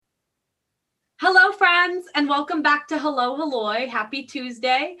Hello, friends, and welcome back to Hello Helloy. Happy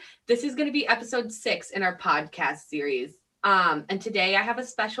Tuesday. This is going to be episode 6 in our podcast series. And today I have a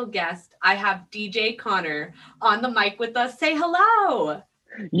special guest. I have DJ Connor on the mic with us. Say hello.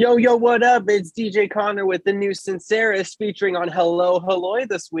 Yo, what up? It's DJ Connor with the new Sincerus featuring on Hello Helloy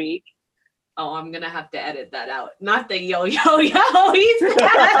this week. Oh, I'm going to have to edit that out. Not the yo. He's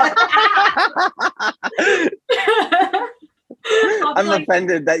I'm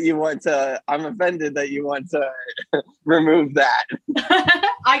offended that you want to remove that.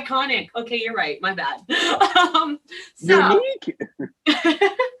 Iconic. Okay, you're right. My bad. Unique.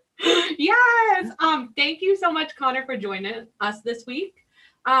 Yes. Thank you so much, Connor, for joining us this week.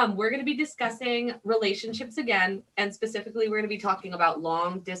 We're going to be discussing relationships again, and specifically we're going to be talking about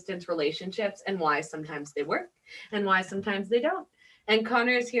long distance relationships and why sometimes they work and why sometimes they don't. And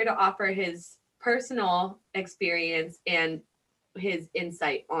Connor is here to offer his personal experience and his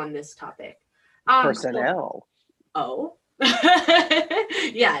insight on this topic. Personnel.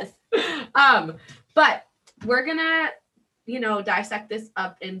 Yes. But we're gonna, dissect this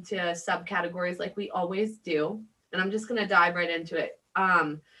up into subcategories like we always do. And I'm just gonna dive right into it.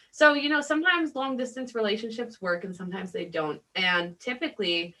 So sometimes long distance relationships work and sometimes they don't. And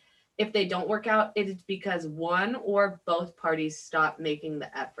typically, if they don't work out, it is because one or both parties stop making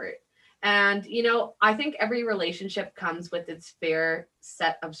the effort. And, I think every relationship comes with its fair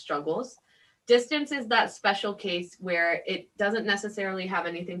set of struggles. Distance is that special case where it doesn't necessarily have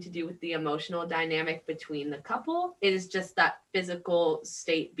anything to do with the emotional dynamic between the couple. It is just that physical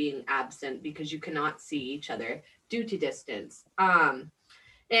state being absent because you cannot see each other due to distance. And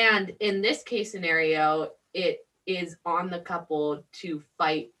in this case scenario, it is on the couple to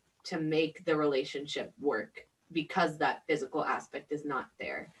fight to make the relationship work because that physical aspect is not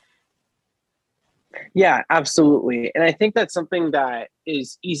there. Yeah, absolutely. And I think that's something that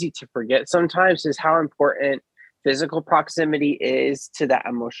is easy to forget sometimes is how important physical proximity is to that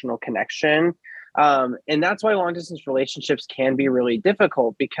emotional connection. And that's why long distance relationships can be really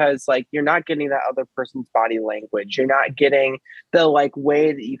difficult because you're not getting that other person's body language. You're not getting the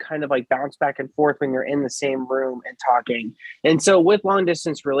way that you kind of bounce back and forth when you're in the same room and talking. And so with long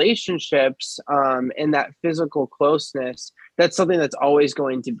distance relationships and that physical closeness, that's something that's always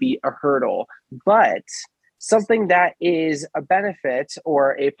going to be a hurdle. But something that is a benefit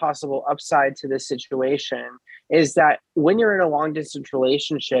or a possible upside to this situation is that when you're in a long distance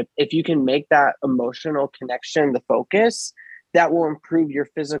relationship, if you can make that emotional connection the focus, that will improve your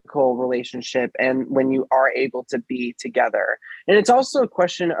physical relationship and when you are able to be together. And it's also a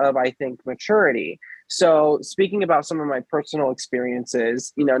question of, I think, maturity. So speaking about some of my personal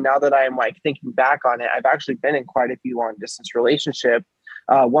experiences, now that I'm thinking back on it, I've actually been in quite a few long distance relationships.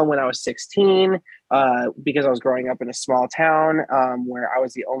 One when I was 16, because I was growing up in a small town where I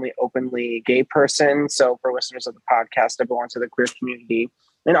was the only openly gay person. So for listeners of the podcast, I belong to the queer community.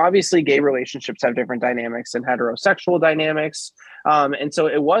 And obviously gay relationships have different dynamics than heterosexual dynamics. And so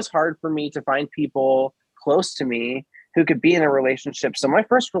it was hard for me to find people close to me who could be in a relationship. So my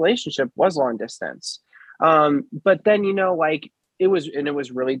first relationship was long distance. But then, it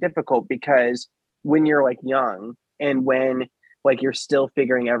was really difficult because when you're young and when you're still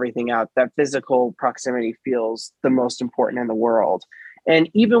figuring everything out, that physical proximity feels the most important in the world. And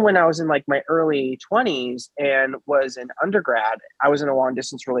even when I was in my early 20s and was an undergrad, I was in a long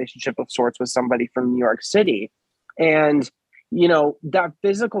distance relationship of sorts with somebody from New York City. And, that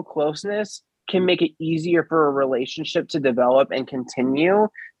physical closeness can make it easier for a relationship to develop and continue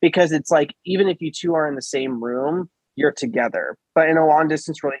because it's even if you two are in the same room, you're together. But in a long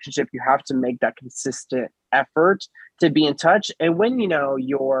distance relationship, you have to make that consistent effort to be in touch. And when,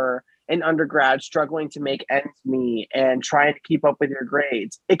 you're an undergrad struggling to make ends meet and trying to keep up with your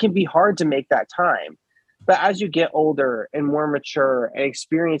grades, it can be hard to make that time. But as you get older and more mature and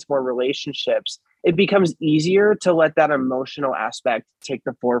experience more relationships, it becomes easier to let that emotional aspect take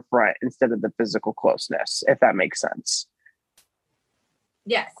the forefront instead of the physical closeness, if that makes sense.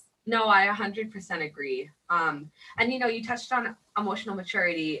 Yes. No, I 100% agree. And you touched on emotional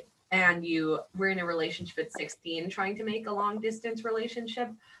maturity and you were in a relationship at 16 trying to make a long distance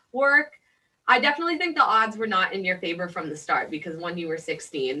relationship work. I definitely think the odds were not in your favor from the start because one, you were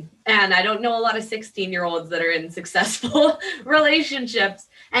 16 and I don't know a lot of 16-year-olds that are in successful relationships.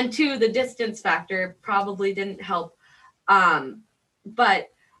 And two, the distance factor probably didn't help. But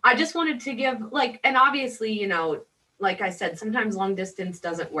I just wanted to give and obviously, like I said, sometimes long distance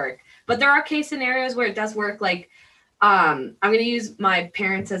doesn't work, but there are case scenarios where it does work. I'm going to use my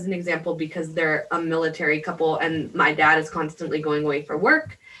parents as an example because they're a military couple and my dad is constantly going away for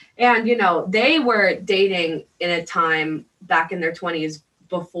work. And, they were dating in a time back in their 20s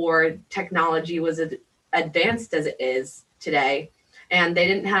before technology was advanced as it is today, and they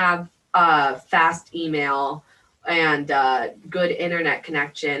didn't have fast email and good internet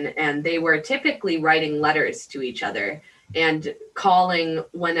connection, and they were typically writing letters to each other and calling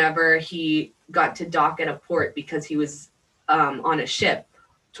whenever he got to dock at a port because he was on a ship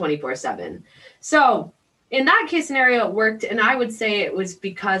 24/7. So in that case scenario, it worked, and I would say it was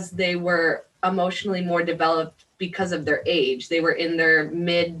because they were emotionally more developed because of their age. They were in their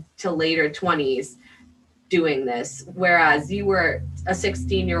mid to later 20s doing this, whereas you were a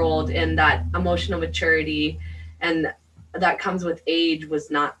 16-year-old, and that emotional maturity and that comes with age was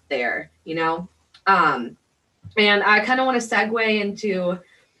not there, you know? And I kind of want to segue into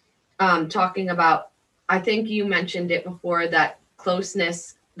talking about, I think you mentioned it before, that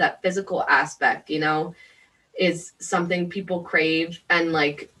closeness, that physical aspect, you know, is something people crave. And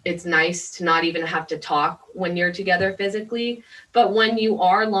like, it's nice to not even have to talk when you're together physically. But when you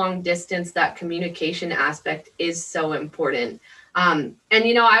are long distance, that communication aspect is so important. And,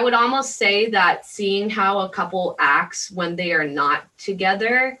 you know, I would almost say that seeing how a couple acts when they are not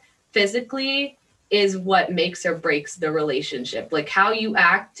together physically is what makes or breaks the relationship. Like how you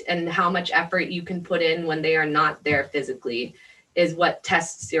act and how much effort you can put in when they are not there physically is what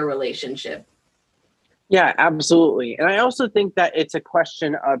tests your relationship. Yeah, absolutely. And I also think that it's a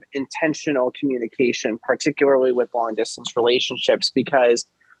question of intentional communication, particularly with long distance relationships, because,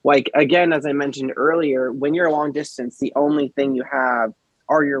 like, again, as I mentioned earlier, when you're long distance, the only thing you have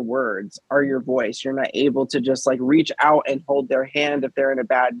are your words, are your voice. You're not able to just like reach out and hold their hand if they're in a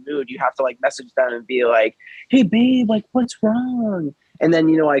bad mood. You have to like message them and be like, hey, babe, like, what's wrong? And then,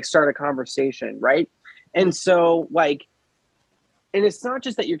 you know, like start a conversation, right? And so, like, and it's not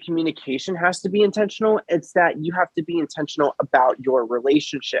just that your communication has to be intentional, it's that you have to be intentional about your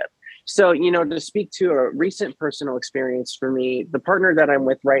relationship. So, you know, to speak to a recent personal experience for me, the partner that I'm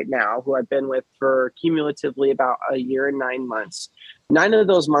with right now, who I've been with for cumulatively about a year and 9 months, 9 of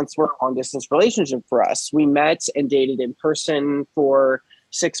those months were a long distance relationship for us. We met and dated in person for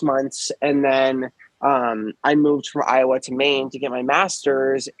 6 months, and then I moved from Iowa to Maine to get my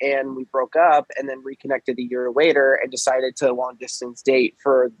master's, and we broke up and then reconnected a year later and decided to long distance date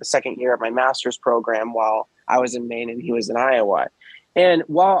for the second year of my master's program while I was in Maine and he was in Iowa. And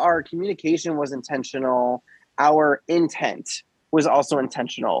while our communication was intentional, our intent was also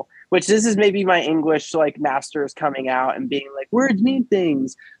intentional, which this is maybe my English like master's coming out and being like, words mean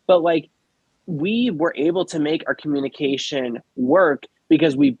things. But like, we were able to make our communication work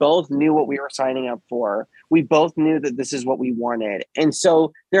because we both knew what we were signing up for. We both knew that this is what we wanted. And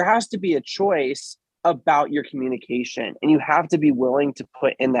so there has to be a choice about your communication, and you have to be willing to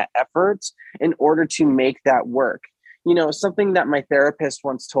put in that effort in order to make that work. You know, something that my therapist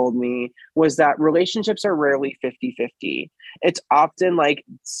once told me was that relationships are rarely 50-50. It's often like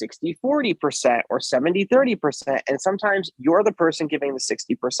 60-40% or 70-30%. And sometimes you're the person giving the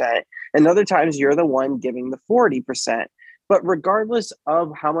 60%, and other times you're the one giving the 40%. But regardless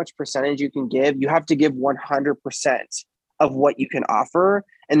of how much percentage you can give, you have to give 100% of what you can offer.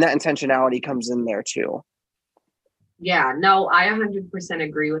 And that intentionality comes in there too. Yeah, no, I 100%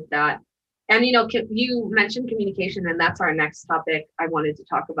 agree with that. And, you know, you mentioned communication, and that's our next topic I wanted to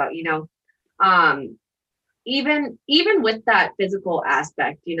talk about, you know, even with that physical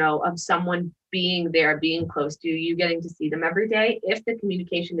aspect, you know, of someone being there, being close to you, you getting to see them every day. If the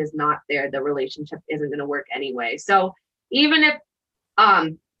communication is not there, the relationship isn't going to work anyway. So even if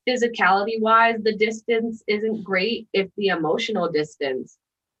physicality wise, the distance isn't great, if the emotional distance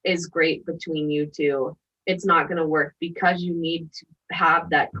is great between you two, it's not going to work, because you need to have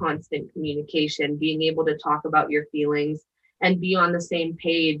that constant communication, being able to talk about your feelings and be on the same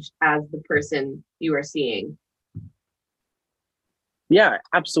page as the person you are seeing. Yeah,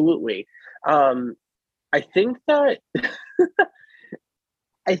 absolutely. I think that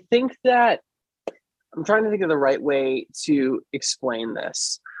I think that I'm trying to think of the right way to explain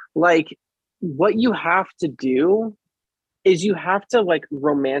this. Like, what you have to do is you have to like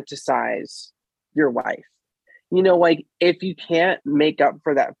romanticize your wife. You know, like if you can't make up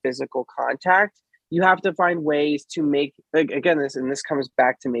for that physical contact, you have to find ways to make, like, again, this comes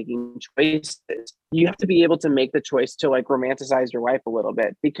back to making choices. You have to be able to make the choice to like romanticize your wife a little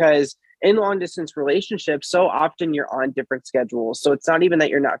bit, because in long distance relationships, so often you're on different schedules. So it's not even that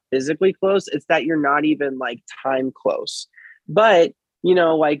you're not physically close, it's that you're not even like time close. But, you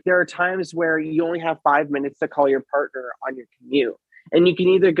know, like there are times where you only have 5 minutes to call your partner on your commute. And you can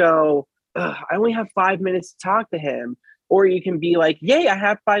either go, I only have 5 minutes to talk to him, Or you can be like, yay, I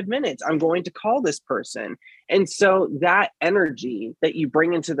have 5 minutes. I'm going to call this person. And so that energy that you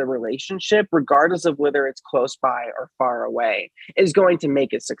bring into the relationship, regardless of whether it's close by or far away, is going to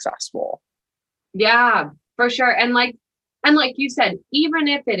make it successful. Yeah, for sure. And like you said, even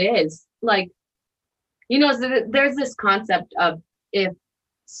if it is like, there's this concept of, if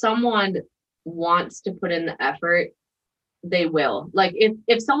someone wants to put in the effort, they will. Like,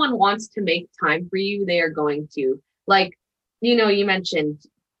 if someone wants to make time for you, they are going to. Like, you mentioned,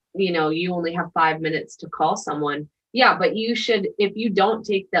 you only have 5 minutes to call someone. Yeah, but you should, if you don't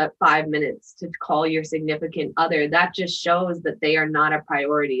take that 5 minutes to call your significant other, that just shows that they are not a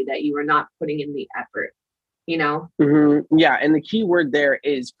priority, that you are not putting in the effort, Yeah. And the key word there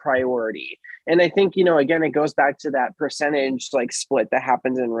is priority. And I think, again, it goes back to that percentage like split that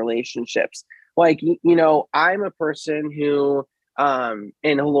happens in relationships. Like, I'm a person who, and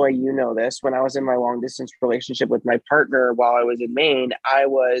Eloy, this, when I was in my long distance relationship with my partner while I was in Maine, I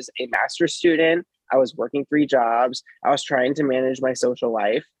was a master's student. I was working 3 jobs. I was trying to manage my social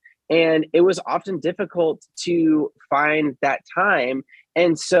life. And it was often difficult to find that time.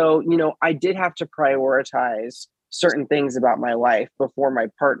 And so, I did have to prioritize certain things about my life before my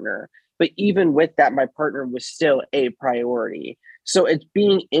partner. But even with that, my partner was still a priority. So it's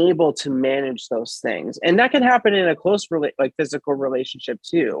being able to manage those things. And that can happen in a close, like physical relationship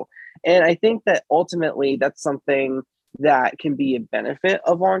too. And I think that ultimately that's something that can be a benefit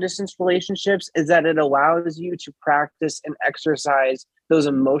of long distance relationships, is that it allows you to practice and exercise those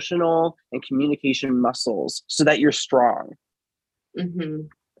emotional and communication muscles so that you're strong. Mm-hmm.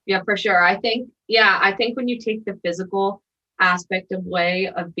 Yeah, for sure. I think when you take the physical aspect of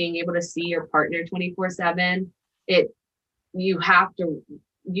way of being able to see your partner 24/7, you have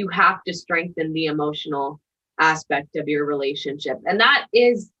to strengthen the emotional aspect of your relationship. And that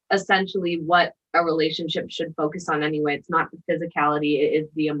is essentially what a relationship should focus on anyway. It's not the physicality, it is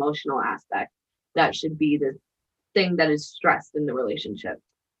the emotional aspect that should be the thing that is stressed in the relationship.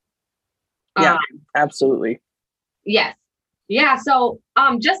 Yeah, absolutely. Yes. Yeah. So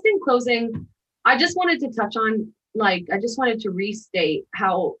just in closing, I just wanted to touch on, I just wanted to restate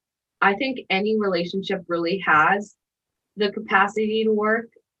how I think any relationship really has the capacity to work.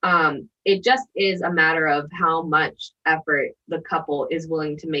 It just is a matter of how much effort the couple is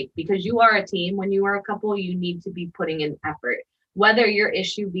willing to make, because you are a team. When you are a couple, you need to be putting in effort, whether your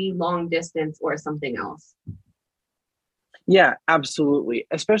issue be long distance or something else. Yeah, absolutely.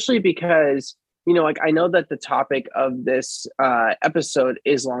 Especially because, I know that the topic of this episode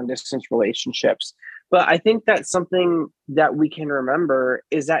is long distance relationships, but I think that something that we can remember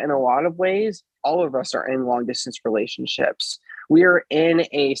is that in a lot of ways, all of us are in long distance relationships. We are in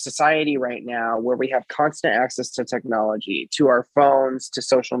a society right now where we have constant access to technology, to our phones, to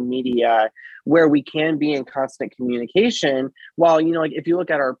social media, where we can be in constant communication. While, like if you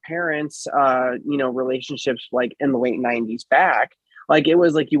look at our parents, relationships like in the late 90s back, like it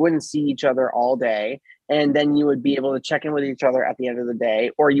was like you wouldn't see each other all day. And then you would be able to check in with each other at the end of the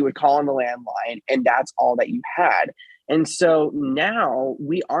day, or you would call on the landline, and that's all that you had. And so now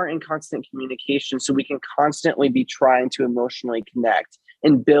we are in constant communication, so we can constantly be trying to emotionally connect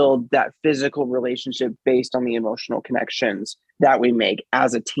and build that physical relationship based on the emotional connections that we make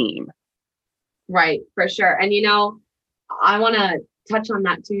as a team. Right, for sure. And, I want to touch on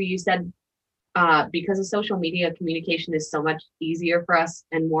that too. You said because of social media, communication is so much easier for us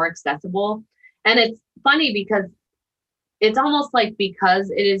and more accessible. And it's funny because it's almost like,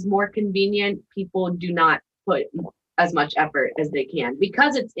 because it is more convenient, people do not put as much effort as they can,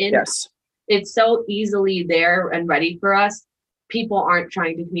 because it's so easily there and ready for us. People aren't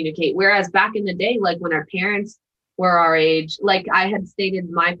trying to communicate. Whereas back in the day, like when our parents were our age, like I had stated,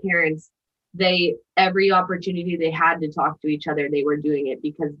 my parents, every opportunity they had to talk to each other, they were doing it,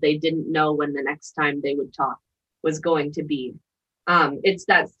 because they didn't know when the next time they would talk was going to be. It's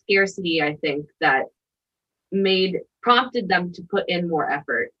that scarcity, I think, that prompted them to put in more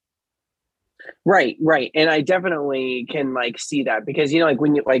effort. Right. And I definitely can see that, because, like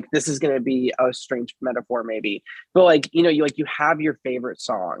when you this is going to be a strange metaphor maybe, but you have your favorite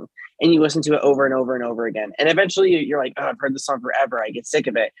song and you listen to it over and over and over again. And eventually you're like, oh, I've heard the song forever. I get sick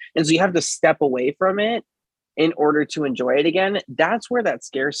of it. And so you have to step away from it in order to enjoy it again. That's where that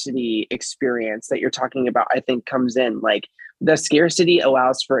scarcity experience that you're talking about, I think, comes in. Like the scarcity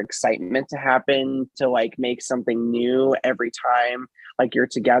allows for excitement to happen, to make something new every time you're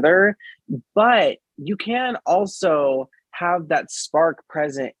together. But you can also have that spark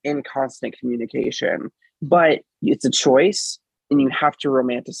present in constant communication, but it's a choice, and you have to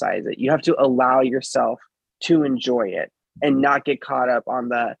romanticize it. You have to allow yourself to enjoy it and not get caught up on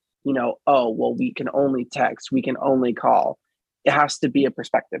the oh, well, we can only text, we can only call. It has to be a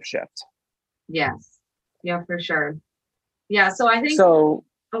perspective shift. Yes. Yeah, for sure. Yeah. So I think, So,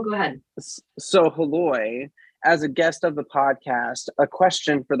 oh, go ahead. So Haloy, as a guest of the podcast, a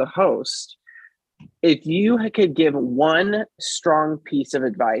question for the host. If you could give one strong piece of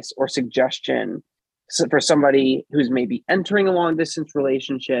advice or suggestion for somebody who's maybe entering a long distance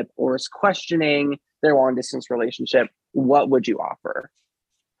relationship or is questioning their long distance relationship, what would you offer?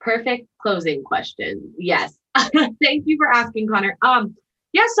 Perfect closing question. Yes. Thank you for asking, Connor.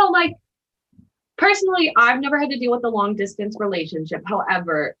 Yeah, so like personally, I've never had to deal with a long distance relationship.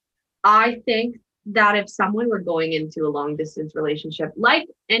 However, I think that if someone were going into a long distance relationship, like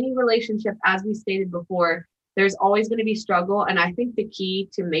any relationship, as we stated before, there's always going to be struggle. And I think the key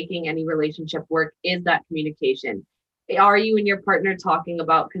to making any relationship work is that communication. Are you and your partner talking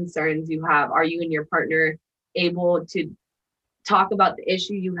about concerns you have? Are you and your partner able to talk about the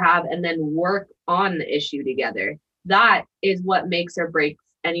issue you have and then work on the issue together? That is what makes or breaks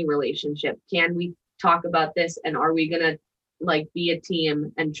any relationship. Can we talk about this, and are we going to like be a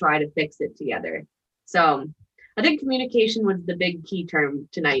team and try to fix it together? So I think communication was the big key term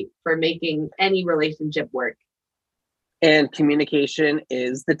tonight for making any relationship work. And communication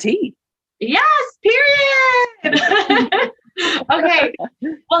is the T. Yes, period. Okay.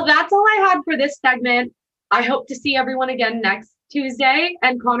 Well, that's all I had for this segment. I hope to see everyone again next Tuesday.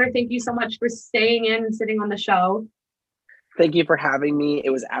 And Connor, thank you so much for staying in and sitting on the show. Thank you for having me. It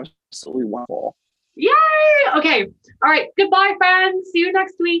was absolutely wonderful. Yay! Okay. All right. Goodbye, friends. See you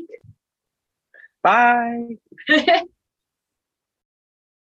next week. Bye.